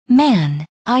Man,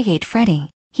 I hate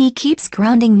Freddy. He keeps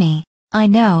grounding me. I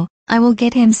know, I will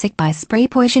get him sick by spray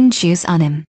poison juice on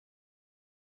him.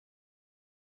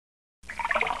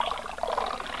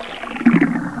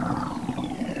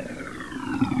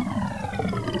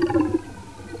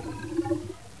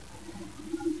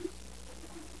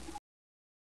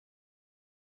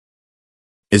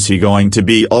 Is he going to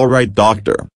be all right,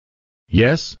 doctor?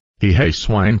 Yes, he has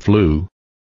swine flu.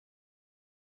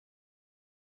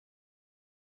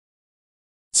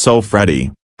 So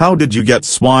Freddy, how did you get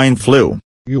swine flu?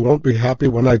 You won't be happy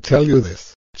when I tell you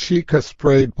this. Chica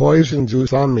sprayed poison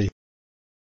juice on me.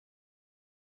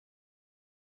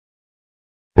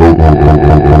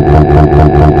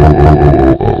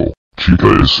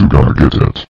 Chica is gonna get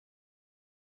it.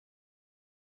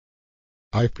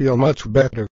 I feel much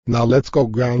better. Now let's go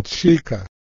ground Chica.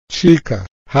 Chica,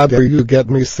 how dare you get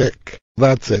me sick?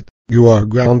 That's it. You are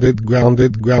grounded,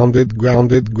 grounded, grounded,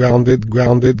 grounded, grounded,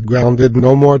 grounded, grounded.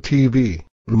 No more TV,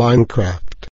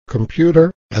 Minecraft,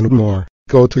 computer, and more.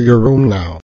 Go to your room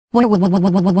now.